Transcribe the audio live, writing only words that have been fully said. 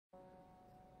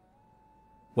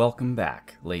Welcome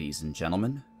back, ladies and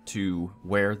gentlemen, to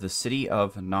where the city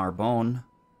of Narbonne,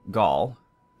 Gaul,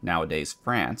 nowadays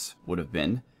France, would have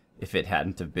been if it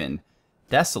hadn't have been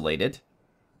desolated.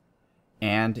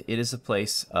 And it is a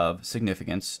place of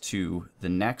significance to the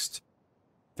next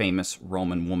famous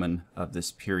Roman woman of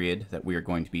this period that we are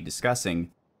going to be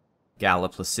discussing, Galla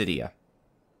Placidia.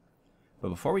 But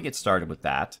before we get started with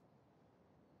that,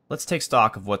 let's take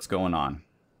stock of what's going on.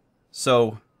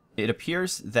 So, it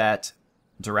appears that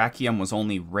Dyrrachium was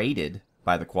only raided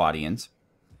by the Quadians,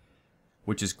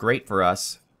 which is great for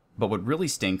us, but what really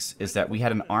stinks is that we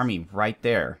had an army right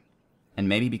there, and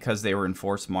maybe because they were in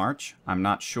forced march, I'm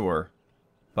not sure,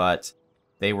 but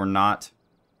they were not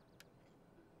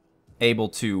able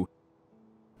to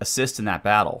assist in that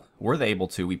battle. Were they able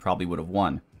to, we probably would have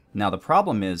won. Now the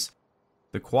problem is,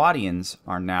 the Quadians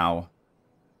are now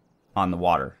on the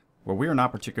water, where we are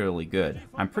not particularly good.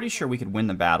 I'm pretty sure we could win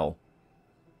the battle.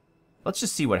 Let's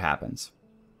just see what happens.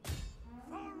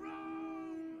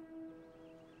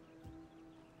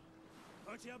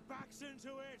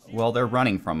 Well, they're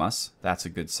running from us. That's a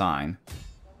good sign.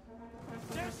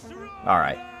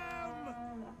 Alright.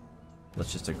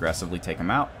 Let's just aggressively take them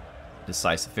out.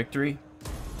 Decisive victory.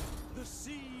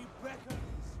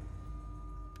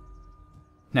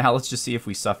 Now let's just see if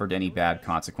we suffered any bad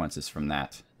consequences from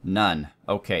that. None.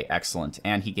 Okay, excellent.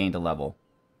 And he gained a level.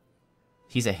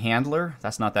 He's a handler.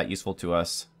 That's not that useful to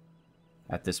us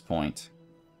at this point.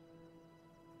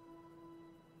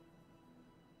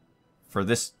 For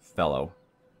this fellow.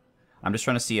 I'm just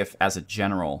trying to see if, as a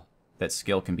general, that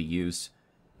skill can be used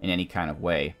in any kind of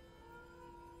way.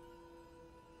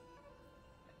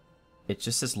 It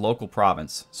just says local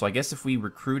province. So I guess if we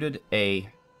recruited a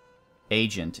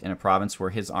agent in a province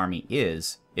where his army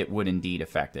is, it would indeed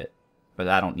affect it. But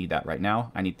I don't need that right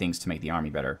now. I need things to make the army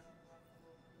better.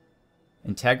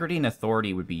 Integrity and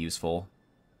authority would be useful.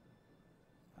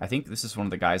 I think this is one of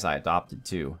the guys I adopted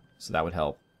too, so that would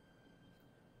help.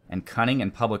 And cunning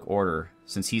and public order,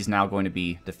 since he's now going to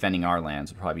be defending our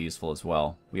lands, would probably be useful as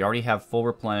well. We already have full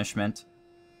replenishment.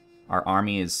 Our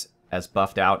army is as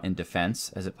buffed out in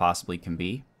defense as it possibly can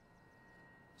be.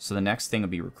 So the next thing would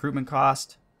be recruitment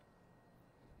cost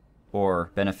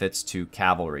or benefits to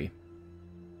cavalry.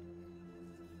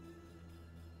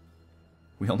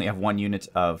 We only have one unit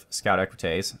of scout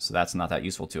equites, so that's not that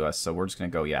useful to us. So we're just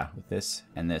going to go, yeah, with this.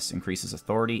 And this increases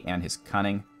authority and his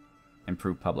cunning.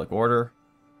 Improve public order.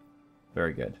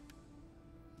 Very good.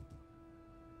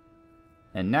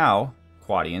 And now,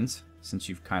 Quadians, since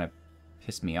you've kind of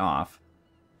pissed me off,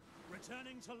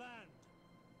 returning to land.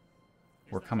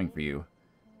 We're coming for you.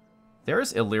 There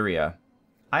is Aelia.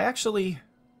 I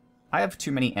have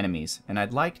too many enemies, and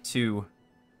I'd like to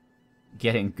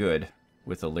get in good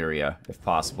with Aelia, if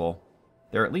possible.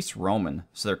 They're at least Roman,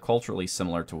 so they're culturally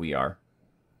similar to we are.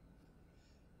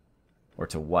 Or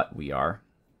to what we are.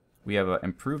 We have an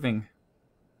improving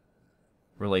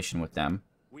relation with them.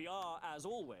 We are, as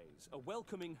always, a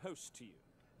welcoming host to you.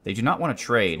 They do not want to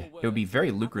trade. It would be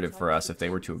very lucrative for us if they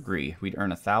were to agree. We'd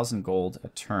earn 1,000 gold a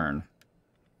turn.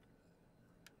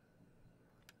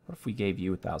 What if we gave you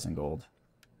 1,000 gold?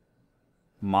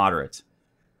 Moderate.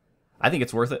 I think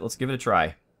it's worth it. Let's give it a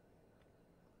try.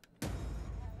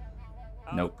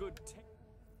 Nope.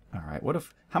 Alright, what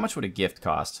if... How much would a gift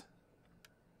cost?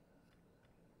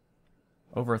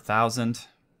 Over 1,000.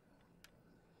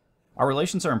 Our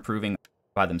relations are improving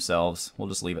by themselves. We'll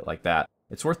just leave it like that.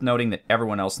 It's worth noting that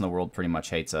everyone else in the world pretty much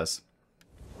hates us.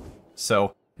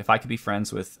 So, if I could be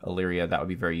friends with Aelia, that would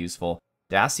be very useful.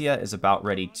 Dacia is about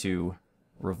ready to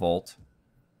revolt.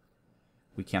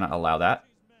 We cannot allow that.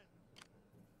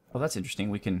 Oh, that's interesting.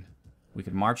 We could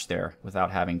march there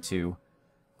without having to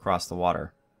cross the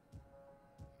water.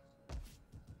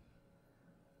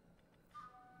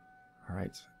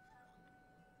 Alright.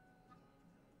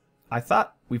 I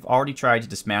thought we've already tried to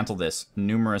dismantle this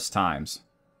numerous times.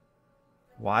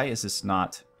 Why is this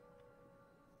not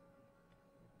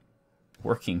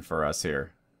working for us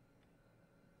here?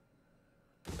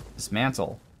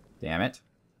 Dismantle. Damn it.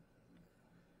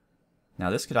 Now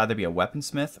this could either be a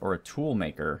weaponsmith or a tool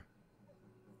maker.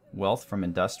 Wealth from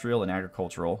industrial and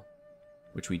agricultural,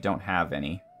 which we don't have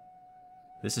any.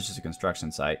 This is just a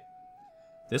construction site.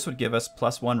 This would give us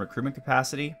 +1 recruitment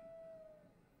capacity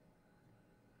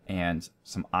and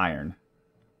some iron.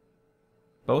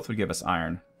 Both would give us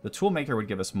iron. The toolmaker would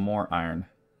give us more iron.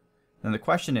 Then the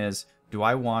question is, do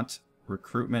I want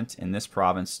recruitment in this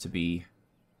province to be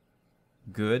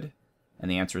good? And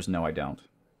the answer is no, I don't.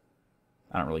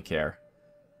 I don't really care.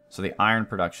 So the iron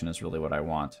production is really what I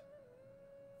want.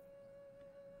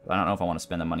 But I don't know if I want to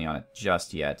spend the money on it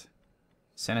just yet.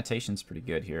 Sanitation's pretty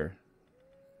good here.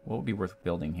 What would be worth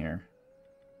building here?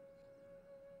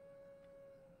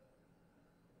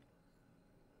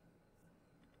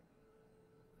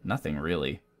 Nothing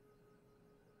really.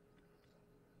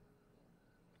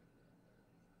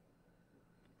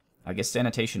 I guess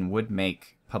sanitation would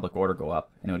make public order go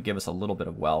up, and it would give us a little bit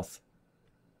of wealth.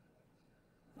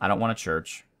 I don't want a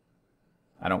church.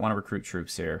 I don't want to recruit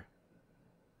troops here.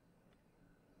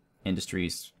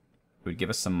 Industries would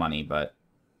give us some money, but...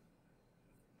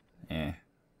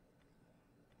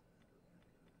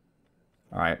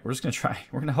 Alright, we're just going to try.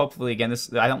 We're going to hopefully, again,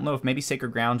 this... I don't know if maybe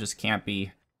Sacred Ground just can't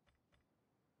be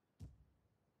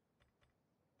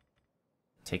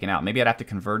taken out. Maybe I'd have to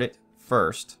convert it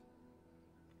first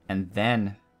and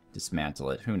then dismantle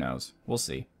it. Who knows? We'll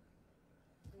see.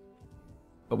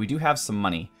 But we do have some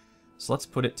money, so let's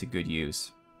put it to good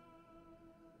use.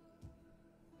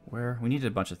 Where? We needed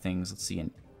a bunch of things. Let's see.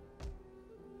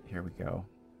 Here we go.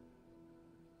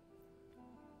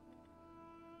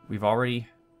 We've already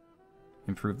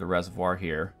improved the reservoir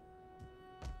here.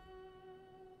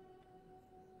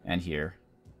 And here.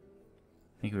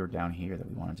 I think we were down here that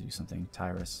we wanted to do something.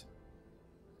 Tyrus.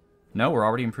 No, we're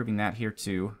already improving that here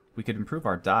too. We could improve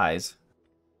our dyes.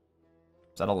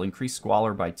 So that'll increase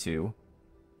squalor by 2.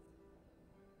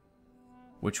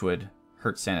 Which would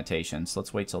hurt sanitation. So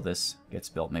let's wait till this gets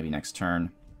built, maybe next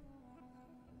turn.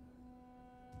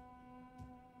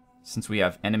 Since we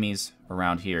have enemies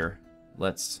around here,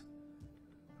 let's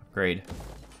upgrade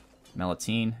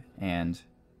Melitine, and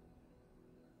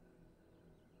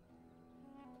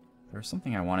there's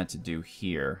something I wanted to do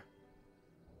here.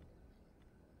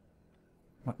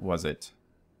 What was it?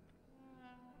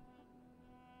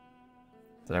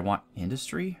 Did I want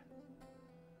industry?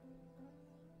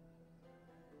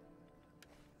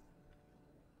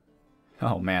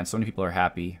 Oh man, so many people are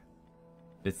happy.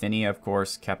 Bithynia, of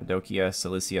course, Cappadocia,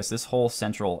 Cilicia. This whole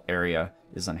central area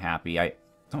is unhappy. I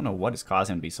don't know what is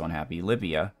causing them to be so unhappy.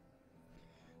 Libya.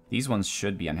 These ones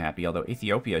should be unhappy, although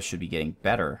Ethiopia should be getting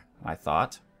better, I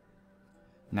thought.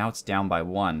 Now it's down by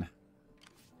 1.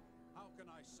 How can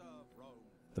I serve Rome?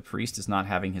 The priest is not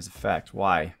having his effect.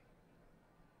 Why?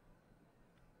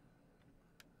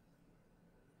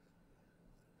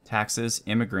 Taxes,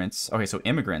 immigrants. Okay, so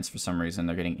immigrants, for some reason,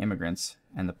 they're getting immigrants.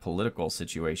 And the political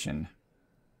situation.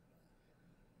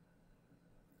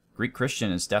 Greek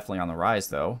Christian is definitely on the rise,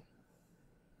 though.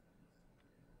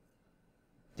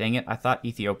 Dang it, I thought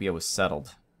Ethiopia was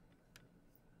settled.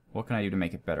 What can I do to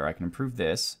make it better? I can improve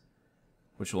this,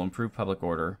 which will improve public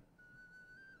order.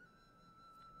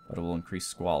 But it will increase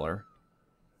squalor.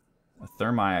 A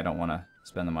thermi I don't want to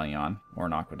spend the money on, or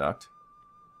an aqueduct.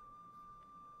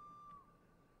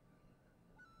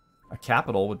 A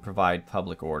capital would provide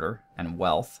public order and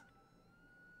wealth.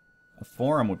 A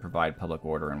forum would provide public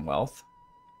order and wealth.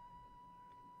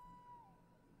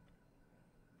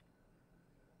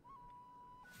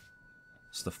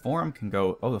 So the forum can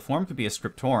go... Oh, the forum could be a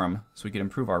scriptorum, so we could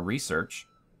improve our research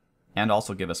and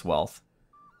also give us wealth.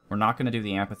 We're not going to do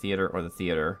the amphitheater or the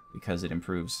theater because it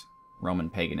improves Roman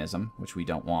paganism, which we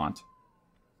don't want.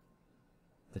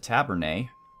 The tabernae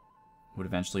would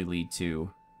eventually lead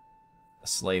to a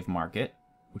slave market,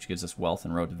 which gives us wealth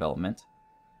and road development.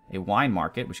 A wine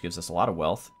market, which gives us a lot of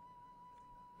wealth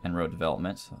and road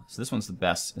development. So this one's the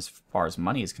best as far as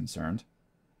money is concerned.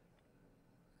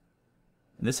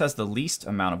 This has the least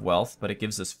amount of wealth, but it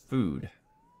gives us food.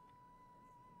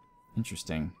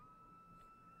 Interesting.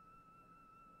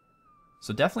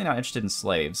 So definitely not interested in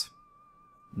slaves.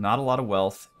 Not a lot of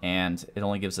wealth, and it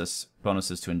only gives us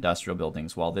bonuses to industrial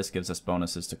buildings, while this gives us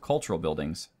bonuses to cultural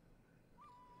buildings.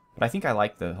 But I think I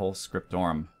like the whole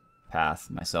scriptorum path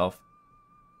myself.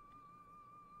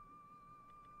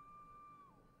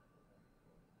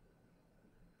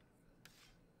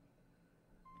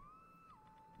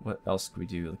 What else could we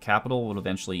do? The capital will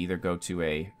eventually either go to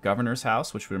a governor's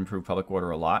house, which would improve public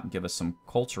order a lot and give us some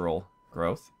cultural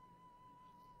growth.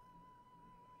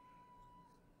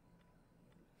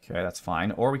 Okay, that's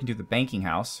fine. Or we can do the banking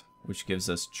house, which gives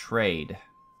us trade.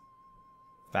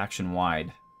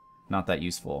 Faction-wide. Not that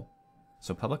useful.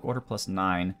 So public order plus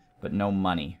 9, but no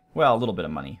money. Well, a little bit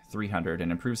of money. 300,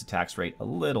 and improves the tax rate a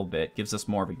little bit. Gives us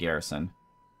more of a garrison.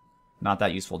 Not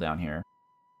that useful down here.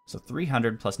 So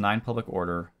 300 plus 9 public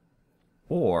order.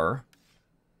 Or...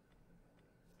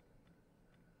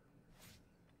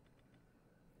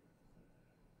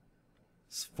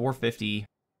 it's 450.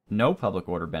 No public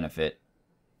order benefit.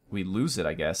 We lose it,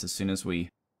 I guess, as soon as we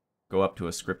go up to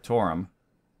a scriptorum.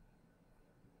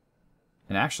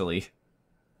 And actually,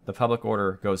 the public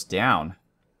order goes down.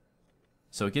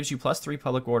 So it gives you plus 3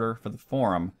 public order for the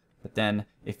forum, but then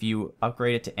if you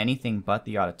upgrade it to anything but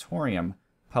the auditorium,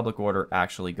 public order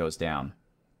actually goes down.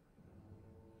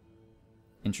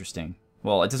 Interesting.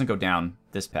 Well, it doesn't go down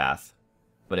this path,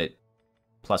 but it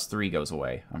 +3 goes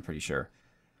away, I'm pretty sure.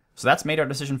 So that's made our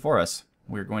decision for us.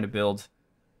 We're going to build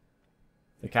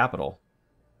the capital.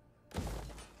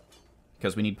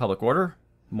 Because we need public order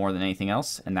more than anything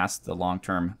else, and that's the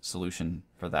long-term solution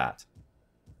for that.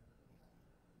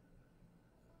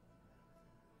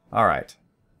 Alright.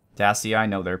 Dacia, I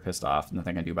know they're pissed off.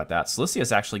 Nothing I can do about that. Cilicia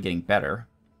is actually getting better.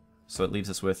 So it leaves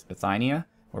us with Bithynia,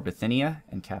 or Bithynia,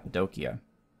 and Cappadocia.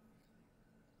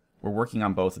 We're working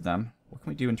on both of them. What can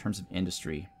we do in terms of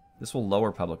industry? This will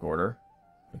lower public order,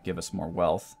 but give us more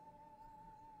wealth.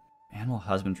 Animal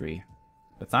husbandry.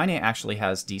 Bithynia actually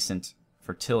has decent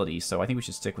fertility, so I think we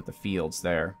should stick with the fields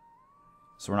there.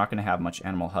 So we're not going to have much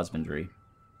animal husbandry.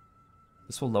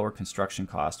 This will lower construction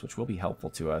cost, which will be helpful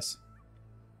to us.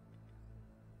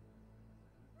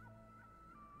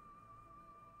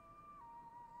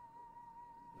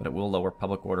 But it will lower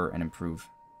public order and improve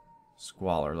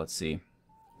squalor. Let's see.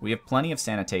 We have plenty of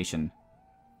sanitation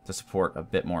to support a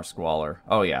bit more squalor.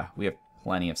 Oh yeah, we have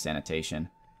plenty of sanitation.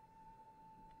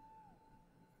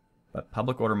 But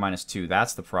public order -2,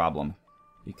 that's the problem.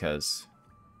 Because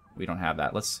we don't have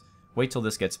that. Let's wait till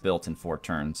this gets built in 4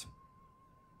 turns.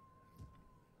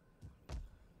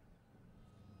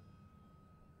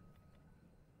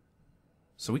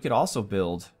 So we could also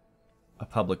build a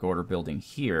public order building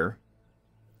here.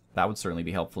 That would certainly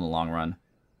be helpful in the long run.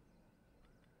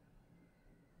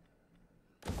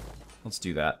 Let's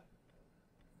do that.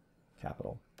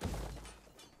 Capital.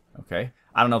 Okay.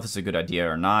 I don't know if this is a good idea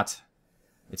or not.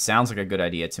 It sounds like a good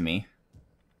idea to me.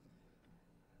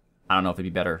 I don't know if it'd be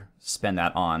better to spend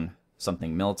that on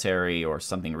something military or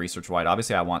something research-wide.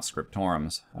 Obviously, I want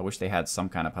scriptorums. I wish they had some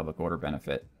kind of public order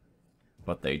benefit.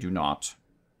 But they do not.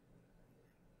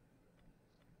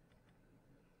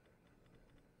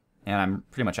 And I'm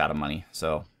pretty much out of money,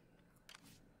 so...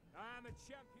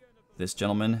 This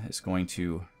gentleman is going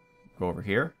to go over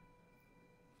here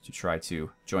to try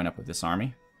to join up with this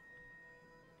army.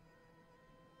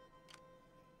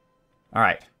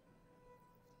 Alright.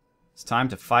 It's time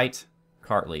to fight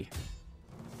Kartli.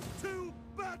 To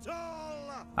battle!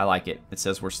 I like it. It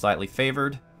says we're slightly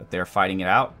favored, but they're fighting it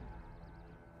out.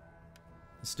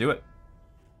 Let's do it.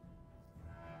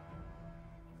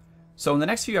 So in the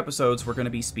next few episodes, we're going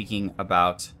to be speaking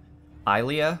about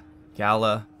Aelia,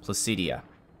 Galla Placidia.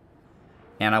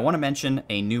 And I want to mention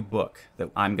a new book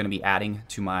that I'm going to be adding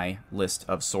to my list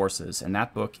of sources. And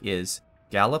that book is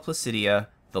Galla Placidia,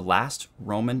 the Last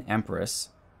Roman Empress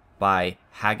by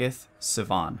Hagith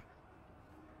Sivan.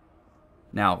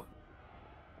 Now,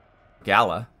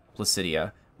 Galla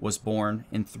Placidia was born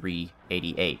in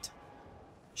 388.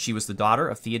 She was the daughter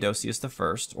of Theodosius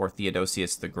I, or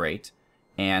Theodosius the Great,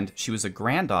 and she was a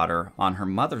granddaughter on her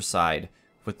mother's side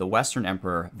with the Western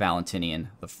Emperor Valentinian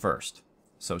I.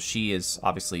 So she is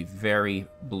obviously very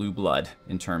blue blood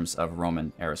in terms of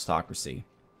Roman aristocracy.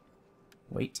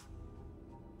 Wait.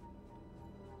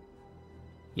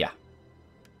 Yeah.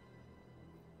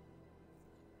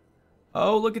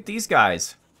 Oh, look at these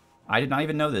guys. I did not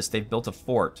even know this. They've built a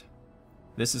fort.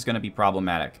 This is going to be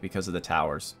problematic because of the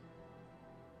towers.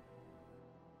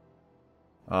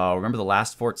 Oh, remember the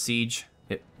last fort siege?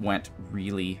 It went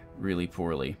really, really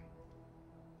poorly.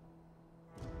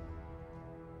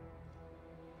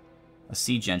 A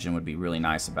siege engine would be really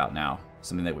nice about now.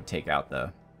 Something that would take out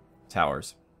the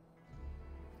towers.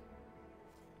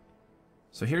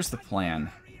 So here's the plan.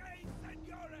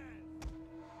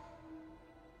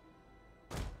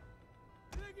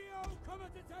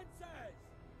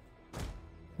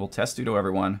 We'll testudo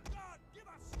everyone.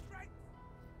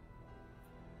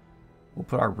 We'll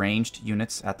put our ranged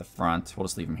units at the front. We'll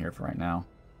just leave them here for right now.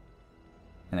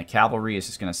 And the cavalry is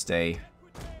just going to stay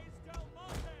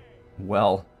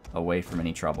well away from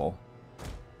any trouble.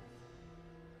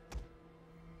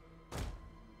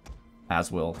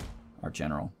 As will our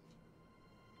general.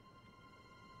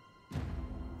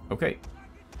 Okay.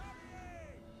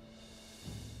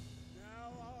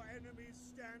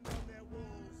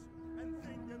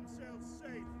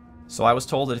 So I was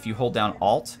told that if you hold down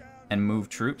Alt and move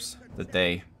troops, that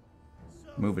they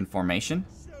move in formation.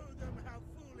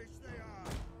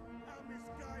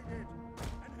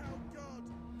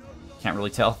 Can't really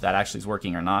tell if that actually is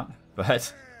working or not,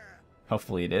 but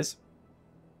hopefully it is.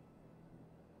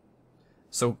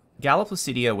 So Galla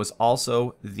Placidia was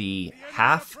also the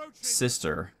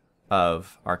half-sister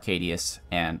of Arcadius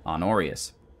and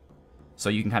Honorius. So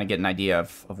you can kind of get an idea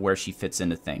of where she fits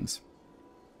into things.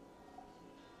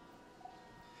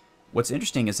 What's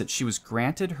interesting is that she was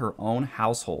granted her own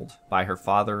household by her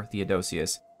father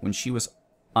Theodosius when she was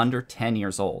under 10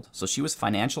 years old. So she was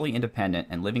financially independent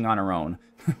and living on her own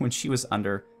when she was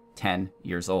under 10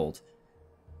 years old.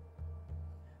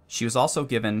 She was also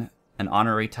given an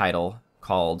honorary title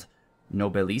called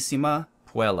Nobilissima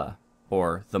Puella,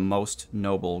 or the Most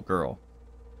Noble Girl.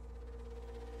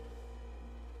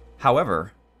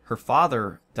 However, her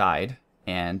father died,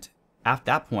 and at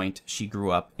that point, she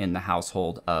grew up in the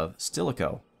household of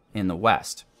Stilicho in the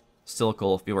west.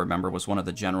 Stilicho, if you remember, was one of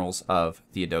the generals of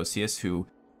Theodosius, who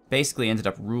basically ended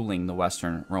up ruling the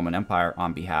Western Roman Empire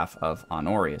on behalf of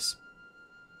Honorius.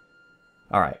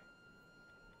 Alright.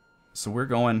 So we're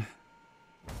going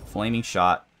flaming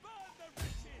shot,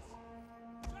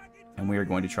 and we are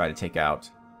going to try to take out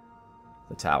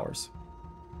the towers.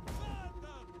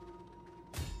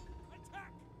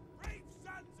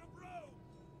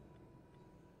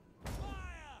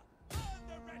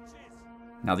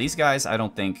 Now these guys, I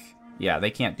don't think... Yeah,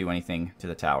 they can't do anything to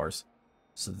the towers.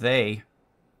 So they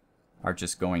are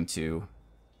just going to...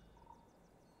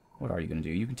 What are you going to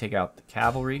do? You can take out the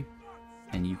cavalry,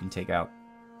 and you can take out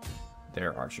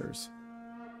their archers.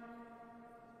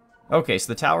 Okay,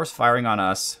 so the tower's firing on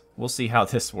us. We'll see how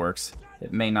this works.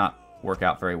 It may not work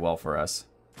out very well for us.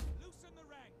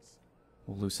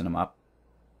 We'll loosen them up.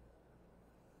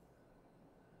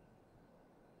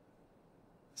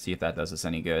 See if that does us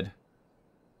any good.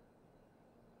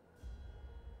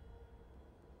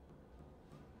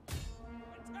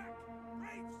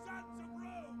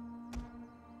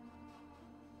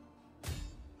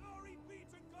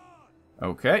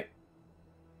 Okay.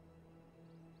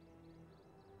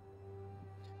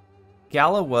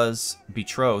 Galla was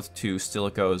betrothed to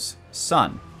Stilicho's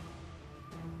son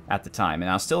at the time. And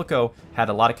now Stilicho had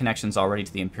a lot of connections already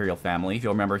to the imperial family. If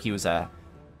you'll remember, he was a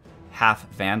half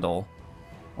Vandal,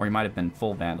 or he might have been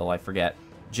full Vandal, I forget,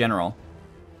 general.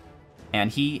 And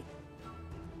he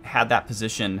had that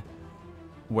position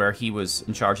where he was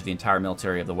in charge of the entire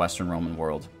military of the Western Roman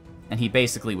world. And he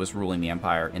basically was ruling the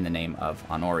empire in the name of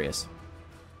Honorius.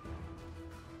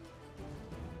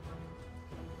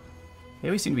 Okay,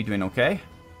 we seem to be doing okay.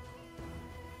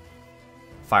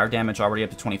 Fire damage already up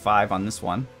to 25 on this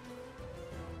one.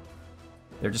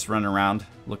 They're just running around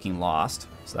looking lost,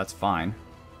 so that's fine.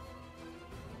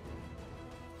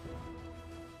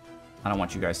 I don't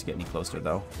want you guys to get any closer,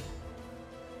 though.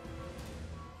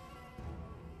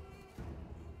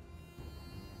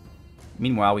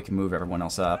 Meanwhile, we can move everyone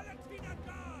else up.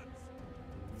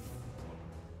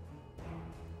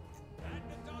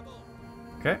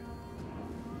 Okay.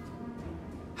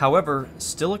 However,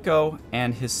 Stilicho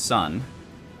and his son,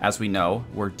 as we know,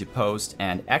 were deposed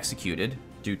and executed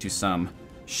due to some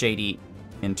shady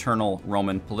internal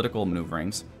Roman political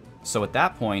maneuverings. So at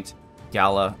that point,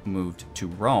 Galla moved to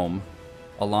Rome,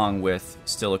 along with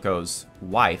Stilicho's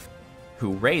wife,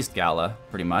 who raised Galla,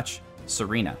 pretty much,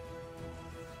 Serena.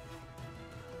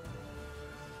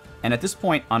 And at this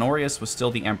point, Honorius was still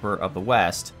the emperor of the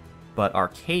West, but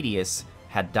Arcadius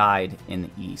had died in the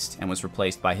East and was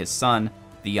replaced by his son,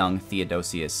 the young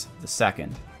Theodosius II.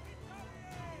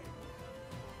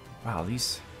 Wow,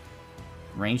 these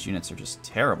ranged units are just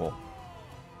terrible.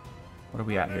 What are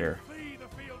we at here?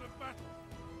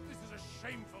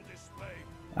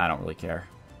 I don't really care.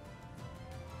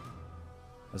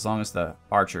 As long as the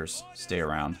archers stay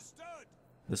around.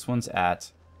 This one's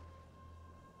at...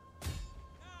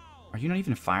 Are you not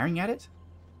even firing at it?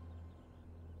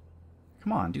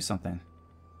 Come on, do something.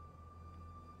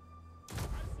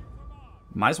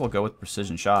 Might as well go with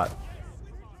precision shot.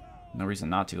 No reason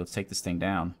not to. Let's take this thing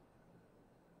down.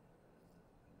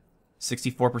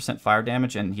 64% fire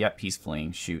damage, and yep, he's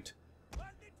fleeing. Shoot.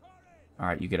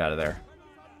 Alright, you get out of there.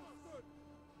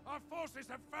 Our forces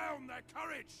have found their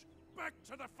courage. Back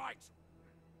to the fight.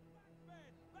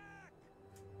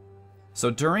 So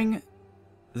during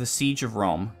the siege of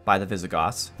Rome by the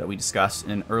Visigoths that we discussed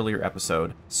in an earlier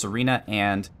episode, Serena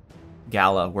and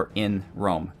Galla were in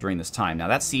Rome during this time. Now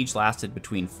that siege lasted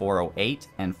between 408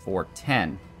 and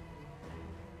 410.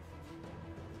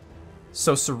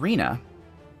 So Serena,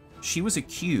 she was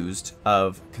accused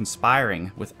of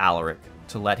conspiring with Alaric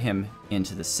to let him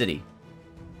into the city.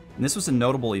 And this was a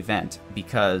notable event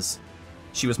because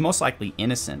she was most likely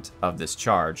innocent of this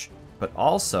charge, but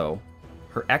also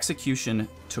her execution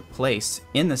took place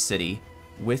in the city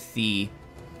with the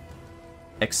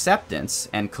acceptance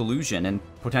and collusion and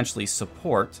potentially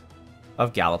support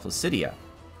of Galla Placidia,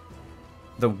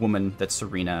 the woman that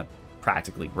Serena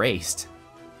practically raised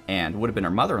and would have been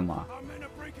her mother-in-law.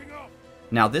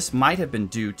 Now, this might have been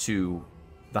due to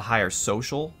the higher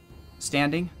social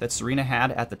standing that Serena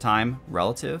had at the time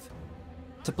relative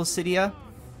to Placidia,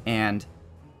 and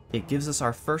it gives us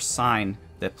our first sign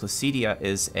that Placidia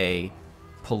is a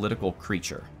political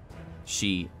creature.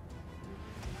 She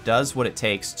does what it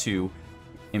takes to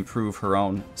improve her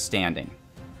own standing.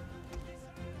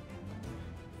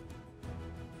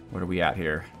 What are we at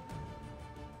here?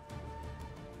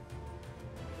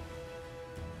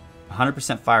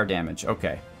 100% fire damage.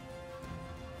 Okay.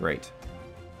 Great.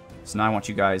 So now I want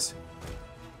you guys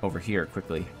over here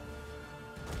quickly.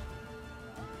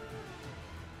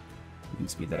 You can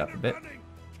speed that up a bit.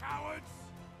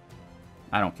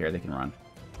 I don't care, they can run.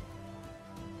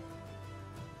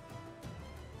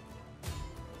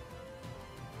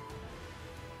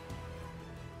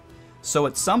 So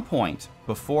at some point,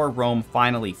 before Rome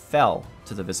finally fell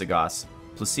to the Visigoths,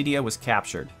 Placidia was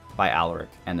captured by Alaric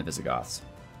and the Visigoths.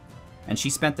 And she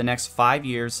spent the next 5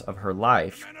 years of her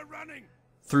life,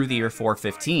 through the year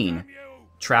 415,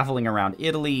 traveling around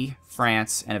Italy,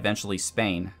 France, and eventually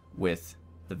Spain with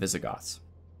the Visigoths.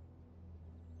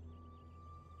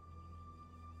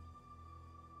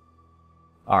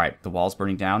 Alright, the wall's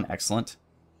burning down. Excellent.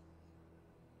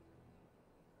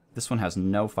 This one has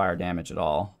no fire damage at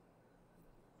all.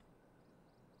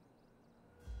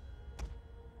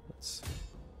 Let's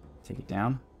take it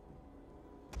down.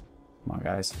 Come on,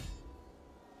 guys.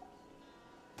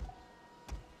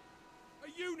 A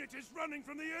unit is running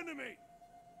from the enemy.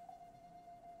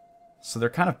 So they're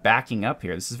kind of backing up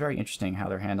here. This is very interesting how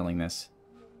they're handling this.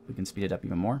 We can speed it up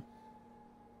even more.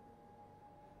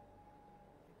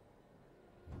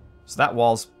 So that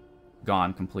wall's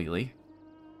gone completely.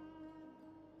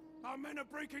 Our men are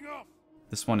breaking off.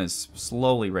 This one is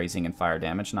slowly raising in fire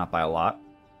damage, not by a lot.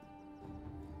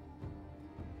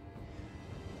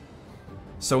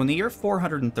 So in the year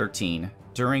 413,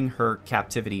 during her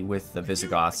captivity with the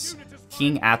Visigoths,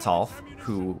 King Ataulf,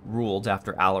 who ruled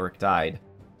after Alaric died,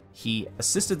 he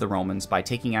assisted the Romans by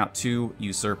taking out two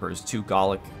usurpers, two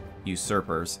Gallic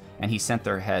usurpers, and he sent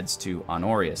their heads to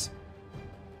Honorius.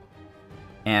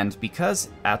 And because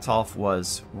Ataulf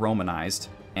was Romanized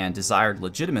and desired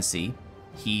legitimacy,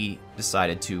 he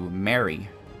decided to marry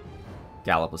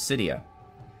Galla Placidia.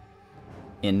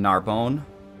 In Narbonne,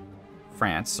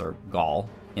 France, or Gaul,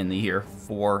 in the year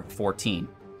 414.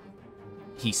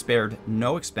 He spared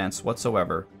no expense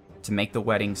whatsoever to make the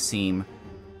wedding seem,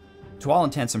 to all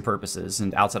intents and purposes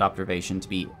and outside observation, to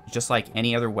be just like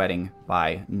any other wedding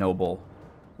by noble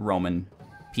Roman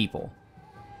people.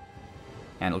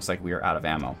 And it looks like we are out of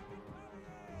ammo.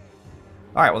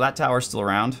 Alright, well that tower's still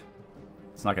around.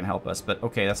 It's not going to help us, but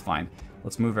okay, that's fine.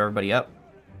 Let's move everybody up.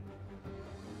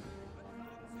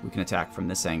 We can attack from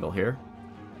this angle here.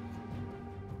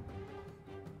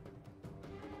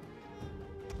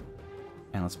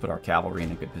 And let's put our cavalry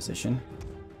in a good position.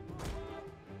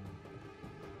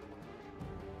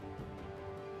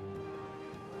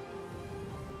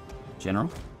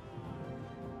 General.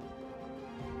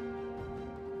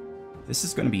 This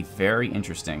is going to be very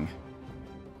interesting.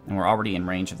 And we're already in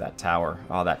range of that tower.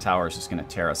 Oh, that tower is just going to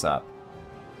tear us up.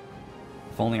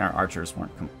 If only our archers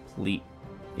weren't complete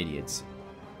idiots.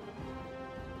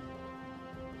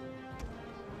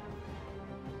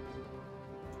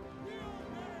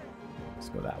 Let's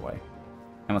go that way.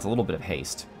 And with a little bit of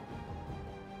haste.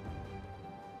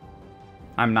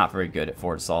 I'm not very good at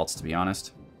fort assaults, to be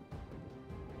honest.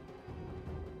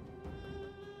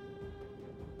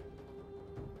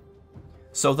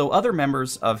 So though other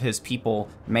members of his people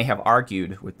may have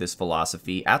argued with this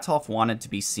philosophy, Ataulf wanted to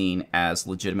be seen as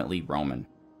legitimately Roman.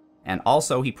 And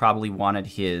also he probably wanted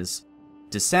his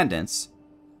descendants,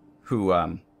 who,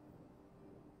 him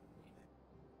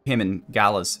and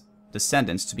Galla's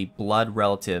descendants, to be blood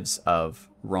relatives of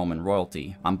Roman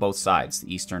royalty on both sides,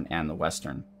 the Eastern and the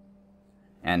Western.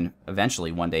 And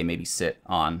eventually one day maybe sit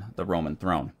on the Roman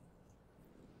throne.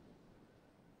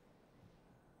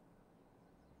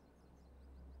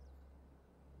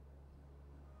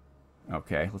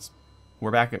 Okay,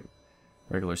 we're back at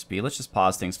regular speed. Let's just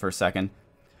pause things for a second.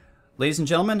 Ladies and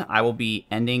gentlemen, I will be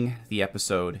ending the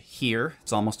episode here.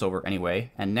 It's almost over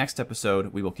anyway. And next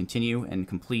episode, we will continue and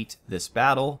complete this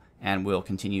battle, and we'll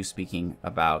continue speaking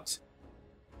about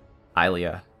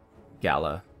Aelia,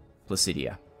 Galla,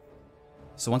 Placidia.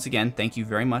 So once again, thank you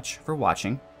very much for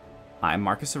watching. I'm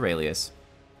Marcus Aurelius.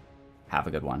 Have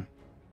a good one.